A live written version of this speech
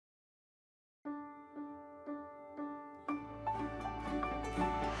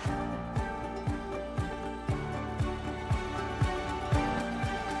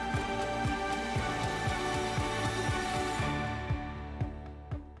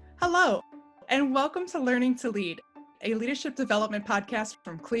Hello, and welcome to Learning to Lead, a leadership development podcast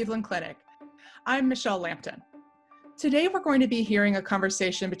from Cleveland Clinic. I'm Michelle Lampton. Today, we're going to be hearing a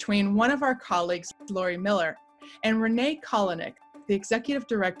conversation between one of our colleagues, Lori Miller, and Renee Kalanick, the Executive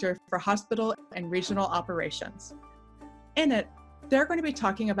Director for Hospital and Regional Operations. In it, they're going to be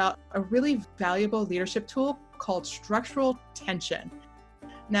talking about a really valuable leadership tool called structural tension.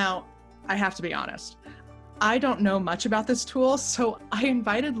 Now, I have to be honest, I don't know much about this tool, so I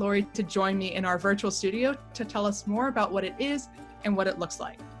invited Lori to join me in our virtual studio to tell us more about what it is and what it looks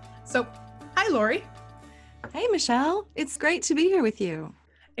like. So, hi, Lori. Hey, Michelle. It's great to be here with you.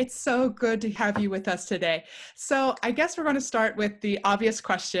 It's so good to have you with us today. So I guess we're going to start with the obvious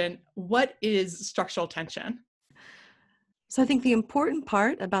question, what is structural tension? So I think the important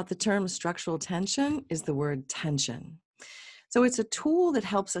part about the term structural tension is the word tension. So it's a tool that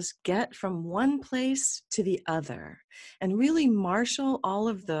helps us get from one place to the other and really marshal all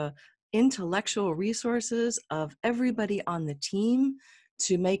of the intellectual resources of everybody on the team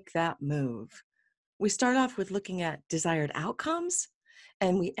to make that move. We start off with looking at desired outcomes,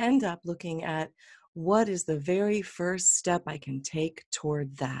 and we end up looking at what is the very first step I can take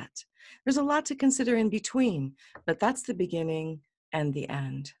toward that. There's a lot to consider in between, but that's the beginning and the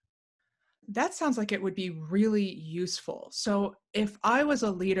end. That sounds like it would be really useful. So if I was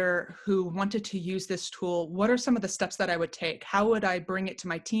a leader who wanted to use this tool, what are some of the steps that I would take? How would I bring it to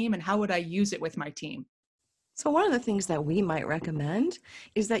my team, and how would I use it with my team? So one of the things that we might recommend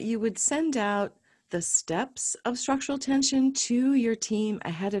is that you would send out the steps of structural tension to your team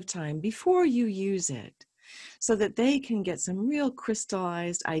ahead of time before you use it, so that they can get some real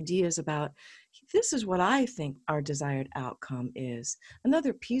crystallized ideas about, this is what I think our desired outcome is.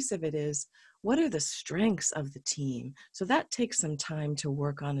 Another piece of it is, what are the strengths of the team? So that takes some time to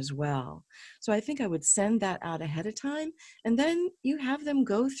work on as well. So I think I would send that out ahead of time, and then you have them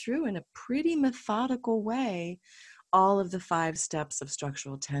go through in a pretty methodical way all of the 5 steps of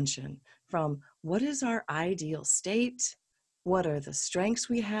structural tension, from what is our ideal state, what are the strengths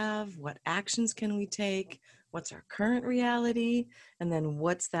we have, what actions can we take, what's our current reality, and then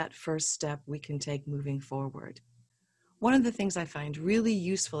what's that first step we can take moving forward. One of the things I find really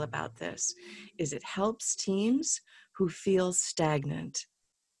useful about this is it helps teams who feel stagnant.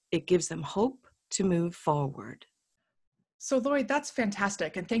 It gives them hope to move forward. So Lori, that's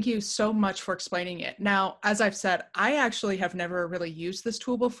fantastic. And thank you so much for explaining it. Now, as I've said, I actually have never really used this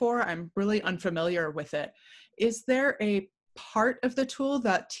tool before. I'm really unfamiliar with it. Is there a part of the tool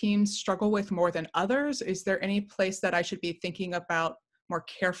that teams struggle with more than others? Is there any place that I should be thinking about more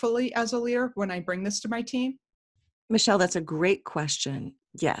carefully as a leader when I bring this to my team? Michelle, that's a great question.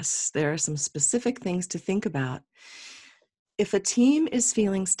 Yes, there are some specific things to think about. If a team is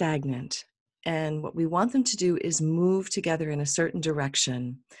feeling stagnant, and what we want them to do is move together in a certain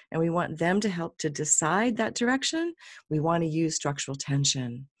direction, and we want them to help to decide that direction, we want to use structural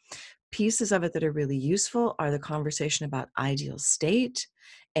tension. Pieces of it that are really useful are the conversation about ideal state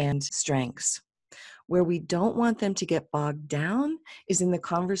and strengths. Where we don't want them to get bogged down is in the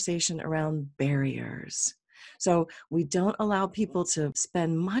conversation around barriers. So we don't allow people to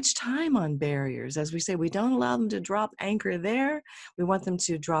spend much time on barriers. As we say, we don't allow them to drop anchor there. We want them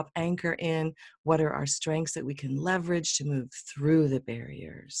to drop anchor in what are our strengths that we can leverage to move through the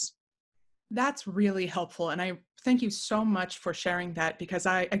barriers. That's really helpful. And I thank you so much for sharing that, because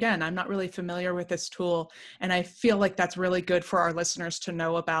I'm not really familiar with this tool. And I feel like that's really good for our listeners to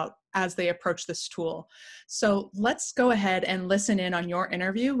know about as they approach this tool. So let's go ahead and listen in on your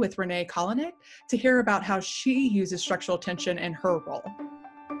interview with Renee Kalanick to hear about how she uses structural tension in her role.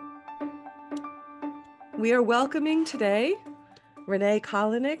 We are welcoming today Renee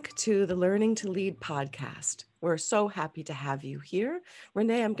Kalanick to the Learning to Lead podcast. We're so happy to have you here.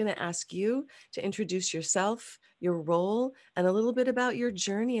 Renee, I'm going to ask you to introduce yourself, your role, and a little bit about your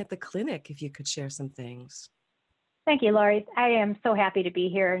journey at the clinic, if you could share some things. Thank you, Lori. I am so happy to be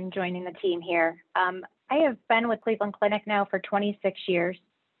here and joining the team here. I have been with Cleveland Clinic now for 26 years.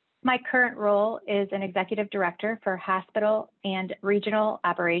 My current role is an executive director for hospital and regional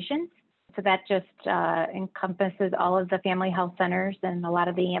operations. So that just encompasses all of the family health centers and a lot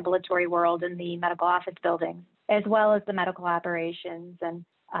of the ambulatory world in the medical office buildings, as well as the medical operations and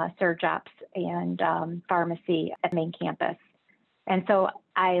surge ops and pharmacy at main campus. And so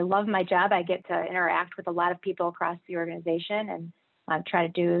I love my job. I get to interact with a lot of people across the organization and try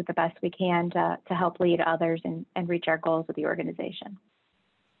to do the best we can to help lead others and reach our goals with the organization.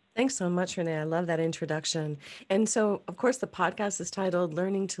 Thanks so much, Renee. I love that introduction. And so, of course, the podcast is titled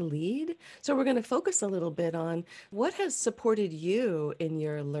Learning to Lead. So we're going to focus a little bit on what has supported you in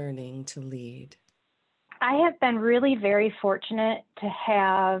your learning to lead. I have been really very fortunate to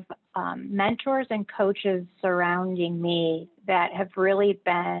have mentors and coaches surrounding me that have really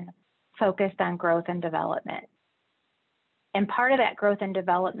been focused on growth and development. And part of that growth and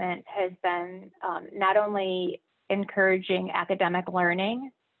development has been not only encouraging academic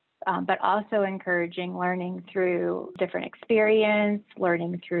learning, but also encouraging learning through different experience,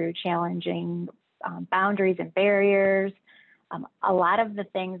 learning through challenging boundaries and barriers. A lot of the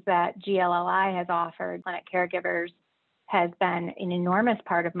things that GLLI has offered clinic caregivers has been an enormous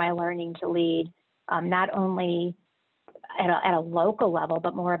part of my learning to lead, not only at a local level,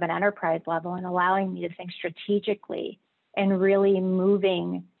 but more of an enterprise level, and allowing me to think strategically and really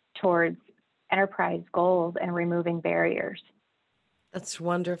moving towards enterprise goals and removing barriers. That's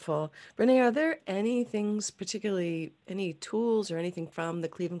wonderful. Renee, are there any things, particularly any tools or anything from the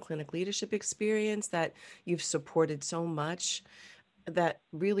Cleveland Clinic leadership experience that you've supported so much that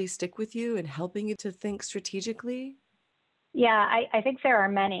really stick with you in helping you to think strategically? Yeah, I think there are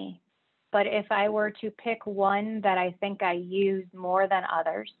many, but if I were to pick one that I think I use more than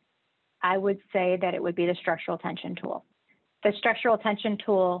others, I would say that it would be the structural tension tool. The structural tension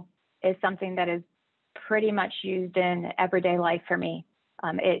tool is something that is pretty much used in everyday life for me.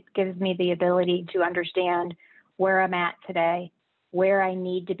 It gives me the ability to understand where I'm at today, where I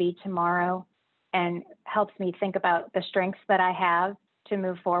need to be tomorrow, and helps me think about the strengths that I have to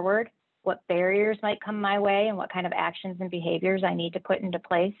move forward, what barriers might come my way, and what kind of actions and behaviors I need to put into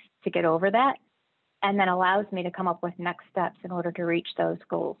place to get over that, and then allows me to come up with next steps in order to reach those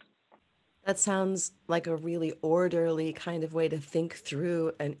goals. That sounds like a really orderly kind of way to think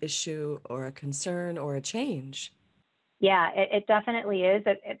through an issue or a concern or a change. Yeah, it definitely is.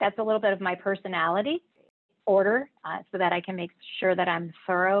 That's a little bit of my personality, order, so that I can make sure that I'm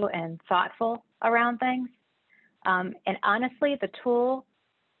thorough and thoughtful around things. And honestly, the tool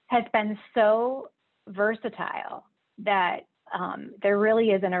has been so versatile that there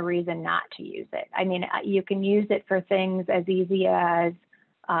really isn't a reason not to use it. I mean, you can use it for things as easy as,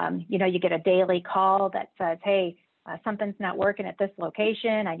 you get a daily call that says, hey, something's not working at this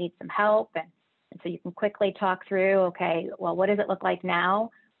location. I need some help. And so you can quickly talk through, okay, well, what does it look like now?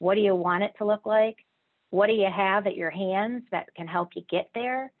 What do you want it to look like? What do you have at your hands that can help you get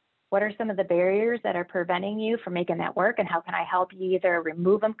there? What are some of the barriers that are preventing you from making that work? And how can I help you either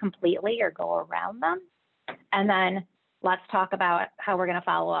remove them completely or go around them? And then let's talk about how we're going to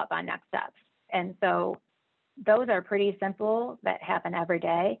follow up on next steps. And so those are pretty simple that happen every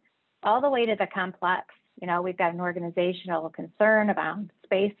day, all the way to the complex. We've got an organizational concern about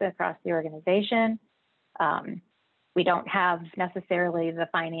space across the organization. We don't have necessarily the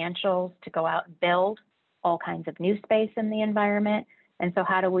financials to go out and build all kinds of new space in the environment. And so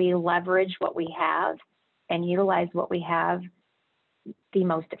how do we leverage what we have and utilize what we have the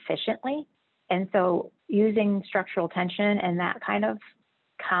most efficiently? And so using structural tension and that kind of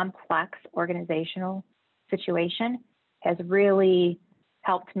complex organizational situation has really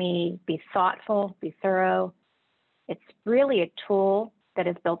helped me be thoughtful, be thorough. It's really a tool that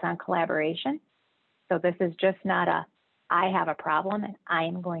is built on collaboration. So this is just not I have a problem and I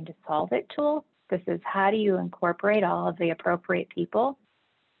am going to solve it tool. This is how do you incorporate all of the appropriate people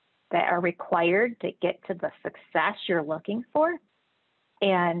that are required to get to the success you're looking for.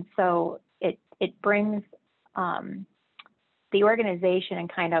 And so it brings the organization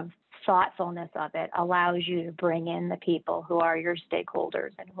and kind of thoughtfulness of it allows you to bring in the people who are your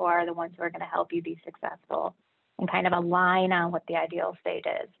stakeholders and who are the ones who are going to help you be successful, and kind of align on what the ideal state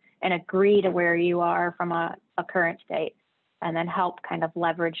is and agree to where you are from a current state, and then help kind of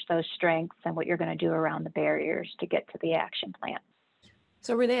leverage those strengths and what you're going to do around the barriers to get to the action plan.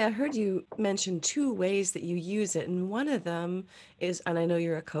 So Renee, I heard you mention two ways that you use it, and one of them is, and I know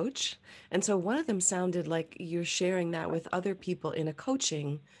you're a coach, and so one of them sounded like you're sharing that with other people in a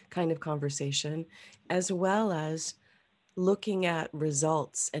coaching kind of conversation, as well as looking at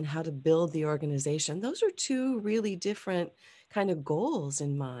results and how to build the organization. Those are two really different kind of goals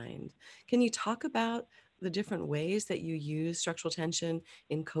in mind. Can you talk about the different ways that you use structural tension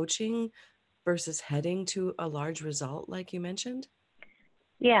in coaching versus heading to a large result like you mentioned?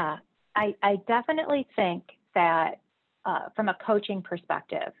 Yeah, I definitely think that from a coaching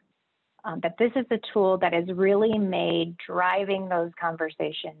perspective, that this is a tool that has really made driving those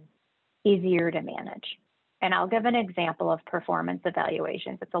conversations easier to manage. And I'll give an example of performance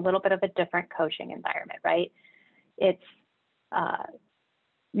evaluations. It's a little bit of a different coaching environment, right? It's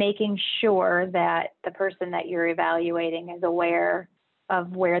making sure that the person that you're evaluating is aware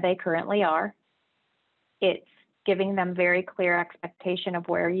of where they currently are. It's giving them very clear expectation of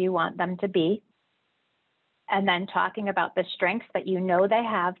where you want them to be, and then talking about the strengths that you know they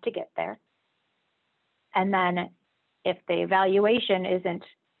have to get there. And then if the evaluation isn't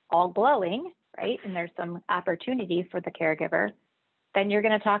all glowing, right, and there's some opportunity for the caregiver, then you're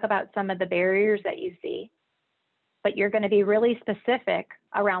going to talk about some of the barriers that you see, but you're going to be really specific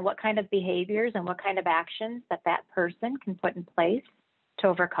around what kind of behaviors and what kind of actions that that person can put in place to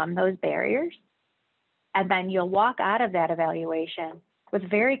overcome those barriers. And then you'll walk out of that evaluation with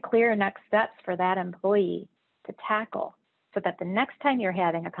very clear next steps for that employee to tackle, so that the next time you're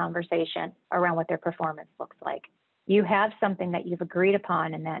having a conversation around what their performance looks like, you have something that you've agreed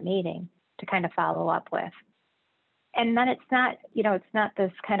upon in that meeting to kind of follow up with. And then it's not, it's not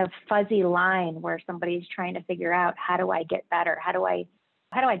this kind of fuzzy line where somebody's trying to figure out, how do I get better? How do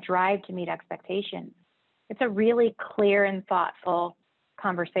I drive to meet expectations? It's a really clear and thoughtful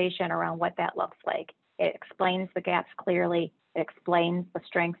conversation around what that looks like. It explains the gaps clearly. It explains the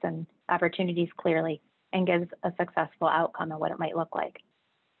strengths and opportunities clearly, and gives a successful outcome of what it might look like.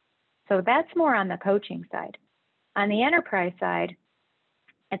 So that's more on the coaching side. On the enterprise side,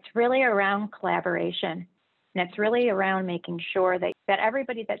 it's really around collaboration. And it's really around making sure that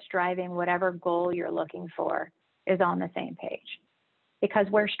everybody that's driving whatever goal you're looking for is on the same page. Because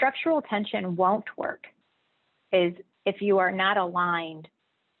where structural tension won't work is if you are not aligned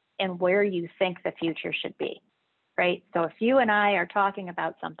in where you think the future should be, right? So if you and I are talking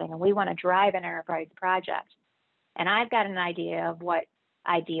about something and we want to drive an enterprise project, and I've got an idea of what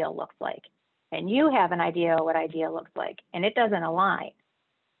ideal looks like, and you have an idea of what ideal looks like, and it doesn't align,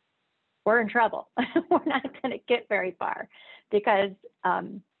 we're in trouble. We're not going to get very far, because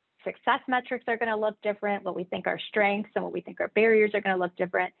success metrics are going to look different. What we think are strengths and what we think are barriers are going to look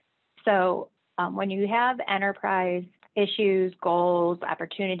different. So when you have enterprise issues, goals,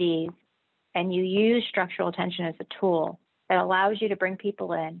 opportunities, and you use structural tension as a tool that allows you to bring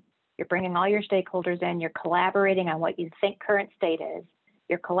people in, you're bringing all your stakeholders in, you're collaborating on what you think current state is,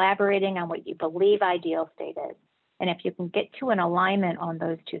 you're collaborating on what you believe ideal state is. And if you can get to an alignment on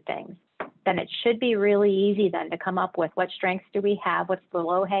those two things, then it should be really easy then to come up with what strengths do we have, what's the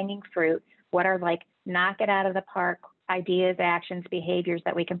low-hanging fruit, what are like knock it out of the park ideas, actions, behaviors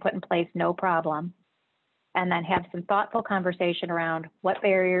that we can put in place, no problem. And then have some thoughtful conversation around what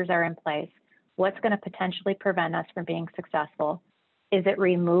barriers are in place, what's going to potentially prevent us from being successful. Is it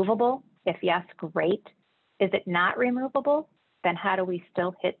removable? If yes, great. Is it not removable? Then how do we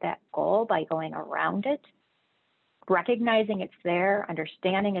still hit that goal by going around it? Recognizing it's there,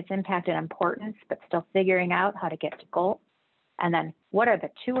 understanding its impact and importance, but still figuring out how to get to goal. And then what are the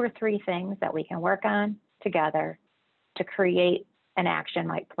 2 or 3 things that we can work on together to create an action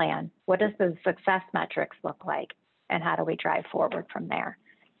like plan? What does the success metrics look like? And how do we drive forward from there?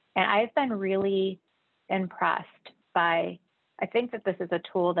 And I've been really impressed by, I think that this is a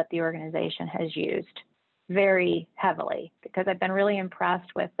tool that the organization has used very heavily, because I've been really impressed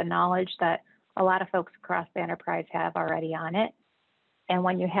with the knowledge that a lot of folks across the enterprise have already on it. And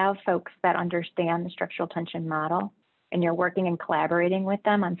when you have folks that understand the structural tension model and you're working and collaborating with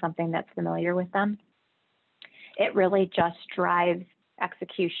them on something that's familiar with them, it really just drives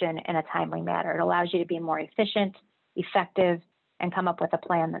execution in a timely manner. It allows you to be more efficient, effective, and come up with a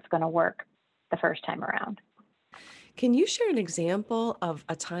plan that's going to work the first time around. Can you share an example of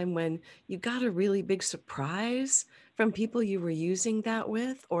a time when you got a really big surprise from people you were using that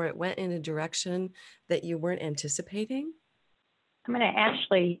with, or it went in a direction that you weren't anticipating? I'm going to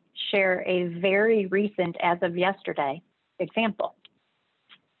actually share a very recent, as of yesterday, example.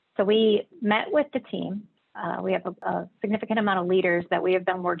 So we met with the team. We have a significant amount of leaders that we have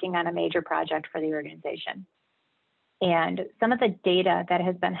been working on a major project for the organization. And some of the data that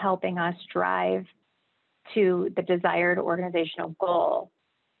has been helping us drive to the desired organizational goal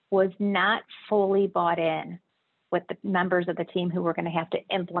was not fully bought in with the members of the team who were going to have to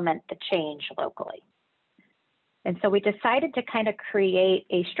implement the change locally. And so we decided to kind of create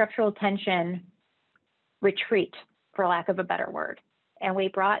a structural tension retreat, for lack of a better word. And we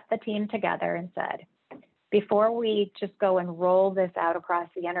brought the team together and said, before we just go and roll this out across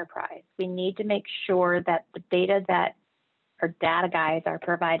the enterprise, we need to make sure that the data that our data guys are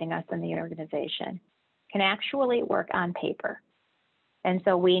providing us in the organization can actually work on paper. And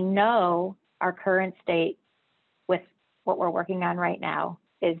so we know our current state with what we're working on right now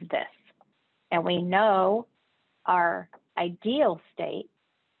is this. And we know our ideal state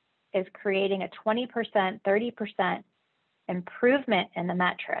is creating a 20%, 30% improvement in the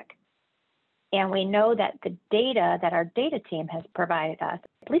metric. And we know that the data that our data team has provided us,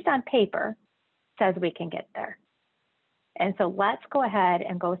 at least on paper, says we can get there. And so let's go ahead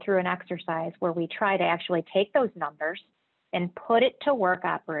and go through an exercise where we try to actually take those numbers and put it to work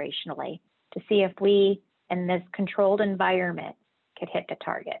operationally to see if we, in this controlled environment, could hit the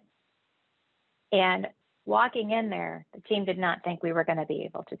target. And walking in there, the team did not think we were going to be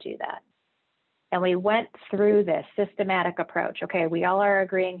able to do that. And we went through this systematic approach. Okay, we all are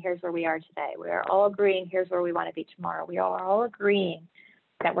agreeing, here's where we are today. We are all agreeing, here's where we want to be tomorrow. We are all agreeing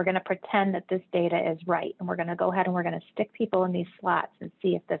that we're going to pretend that this data is right. And we're going to go ahead and we're going to stick people in these slots and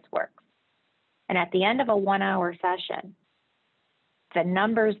see if this works. And at the end of a 1-hour session, the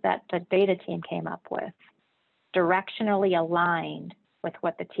numbers that the data team came up with directionally aligned with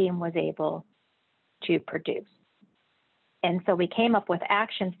what the team was able to produce. And so we came up with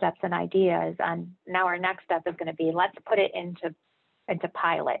action steps and ideas on now our next step is going to be, let's put it into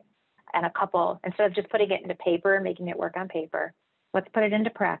pilot and instead of just putting it into paper and making it work on paper, let's put it into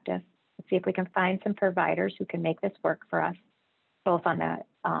practice. Let's see if we can find some providers who can make this work for us, both on the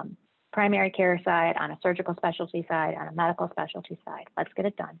primary care side, on a surgical specialty side, on a medical specialty side. Let's get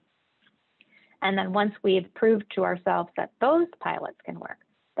it done. And then once we've proved to ourselves that those pilots can work,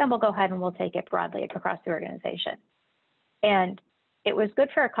 then we'll go ahead and we'll take it broadly across the organization. And it was good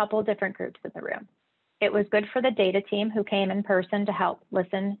for a couple of different groups in the room. It was good for the data team who came in person to help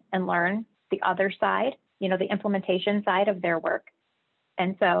listen and learn the other side, the implementation side of their work.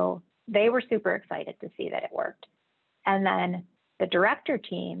 And so they were super excited to see that it worked. And then the director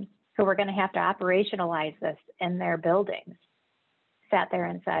teams who were going to have to operationalize this in their buildings sat there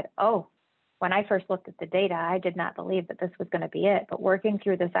and said, oh, when I first looked at the data, I did not believe that this was going to be it, but working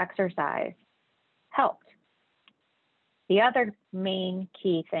through this exercise helped. The other main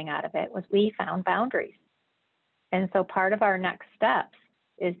key thing out of it was we found boundaries. And so part of our next steps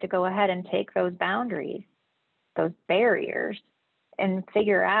is to go ahead and take those boundaries, those barriers, and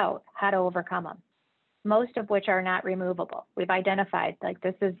figure out how to overcome them, most of which are not removable. We've identified,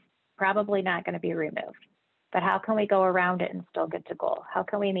 this is probably not going to be removed, but how can we go around it and still get to goal? How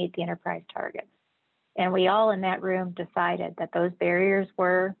can we meet the enterprise targets? And we all in that room decided that those barriers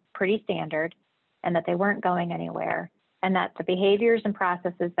were pretty standard and that they weren't going anywhere, and that the behaviors and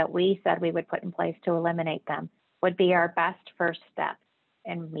processes that we said we would put in place to eliminate them would be our best first step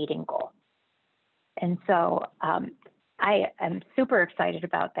in meeting goal. And so I am super excited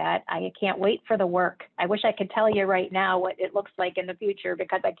about that. I can't wait for the work. I wish I could tell you right now what it looks like in the future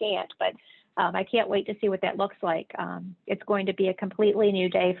because I can't, but I can't wait to see what that looks like. It's going to be a completely new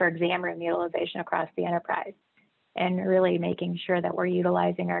day for exam room utilization across the enterprise and really making sure that we're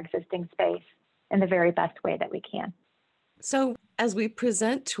utilizing our existing space in the very best way that we can. So as we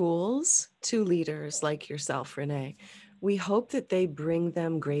present tools to leaders like yourself, Renee, we hope that they bring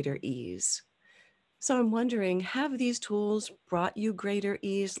them greater ease. So I'm wondering, have these tools brought you greater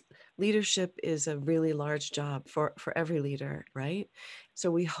ease? Leadership is a really large job for every leader, right?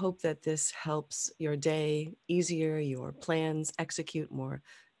 So we hope that this helps your day easier, your plans execute more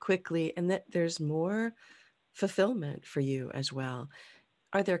quickly, and that there's more fulfillment for you as well.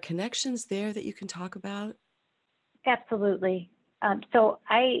 Are there connections there that you can talk about? Absolutely. So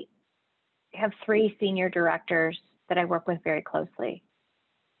I have 3 senior directors that I work with very closely.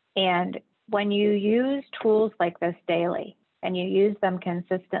 And when you use tools like this daily and you use them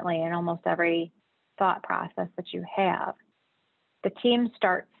consistently in almost every thought process that you have, the team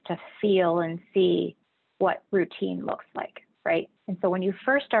starts to feel and see what routine looks like, right? And so when you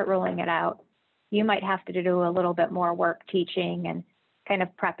first start rolling it out, you might have to do a little bit more work teaching and kind of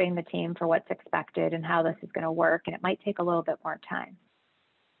prepping the team for what's expected and how this is going to work, and it might take a little bit more time.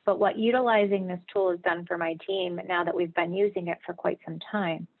 But what utilizing this tool has done for my team, now that we've been using it for quite some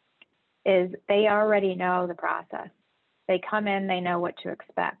time, is they already know the process. They come in, they know what to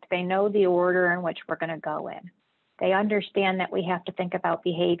expect. They know the order in which we're going to go in. They understand that we have to think about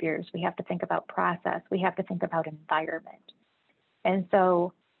behaviors, we have to think about process, we have to think about environment. And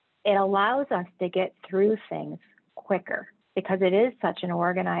so it allows us to get through things quicker because it is such an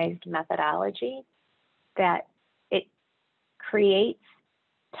organized methodology that it creates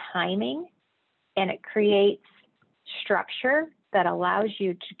timing and it creates structure that allows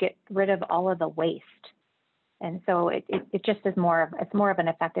you to get rid of all of the waste. And so it just is more of an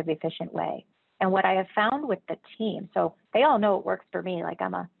effective, efficient way. And what I have found with the team, so they all know it works for me, like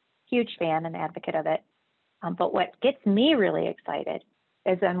I'm a huge fan and advocate of it. But what gets me really excited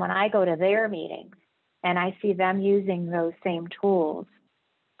is then when I go to their meetings and I see them using those same tools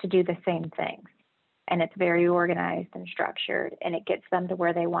to do the same things. And it's very organized and structured, and it gets them to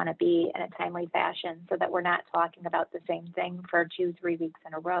where they want to be in a timely fashion so that we're not talking about the same thing for 2-3 weeks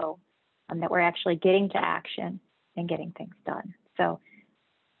in a row, that we're actually getting to action and getting things done. So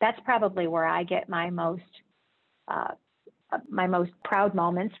that's probably where I get my most proud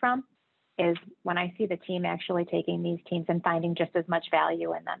moments from, is when I see the team actually taking these teams and finding just as much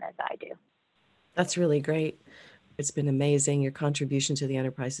value in them as I do. That's really great. It's been amazing. Your contribution to the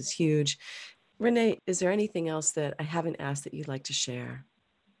enterprise is huge. Renee, is there anything else that I haven't asked that you'd like to share?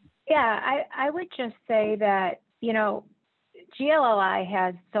 Yeah, I would just say that, GLLI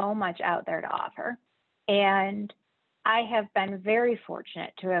has so much out there to offer. And I have been very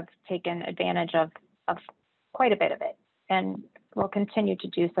fortunate to have taken advantage of quite a bit of it and will continue to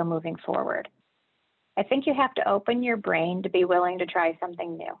do so moving forward. I think you have to open your brain to be willing to try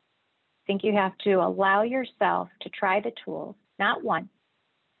something new. I think you have to allow yourself to try the tools, not once,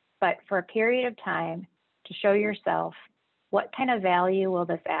 but for a period of time to show yourself what kind of value will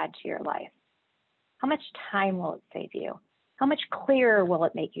this add to your life? How much time will it save you? How much clearer will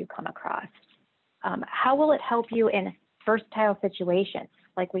it make you come across? How will it help you in versatile situations,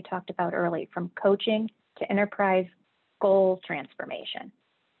 like we talked about earlier, from coaching to enterprise goal transformation?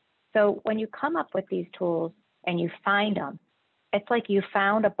 So when you come up with these tools and you find them, it's like you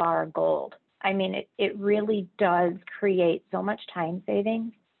found a bar of gold. I mean, it really does create so much time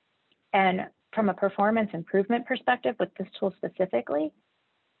savings. And from a performance improvement perspective with this tool specifically,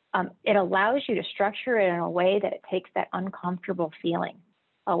 it allows you to structure it in a way that it takes that uncomfortable feeling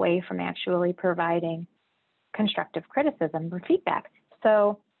away from actually providing constructive criticism or feedback.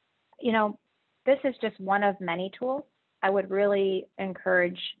 So, this is just one of many tools. I would really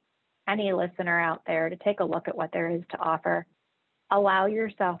encourage any listener out there to take a look at what there is to offer. Allow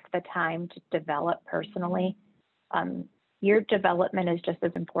yourself the time to develop personally. Your development is just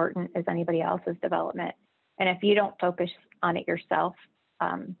as important as anybody else's development. And if you don't focus on it yourself,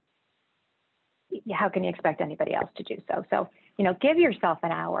 how can you expect anybody else to do so? So, give yourself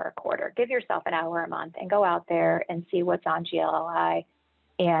an hour a quarter, give yourself an hour a month, and go out there and see what's on GLLI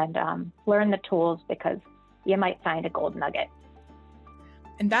and learn the tools, because you might find a gold nugget.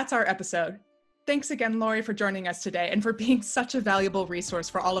 And that's our episode. Thanks again, Lori, for joining us today and for being such a valuable resource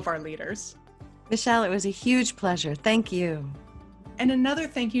for all of our leaders. Michelle, it was a huge pleasure. Thank you. And another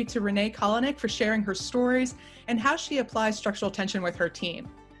thank you to Renee Kalanick for sharing her stories and how she applies structural tension with her team.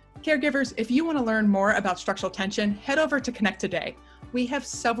 Caregivers, if you want to learn more about structural tension, head over to Connect Today. We have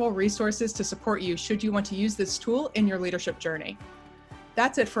several resources to support you should you want to use this tool in your leadership journey.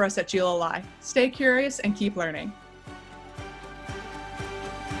 That's it for us at GLLI. Stay curious and keep learning.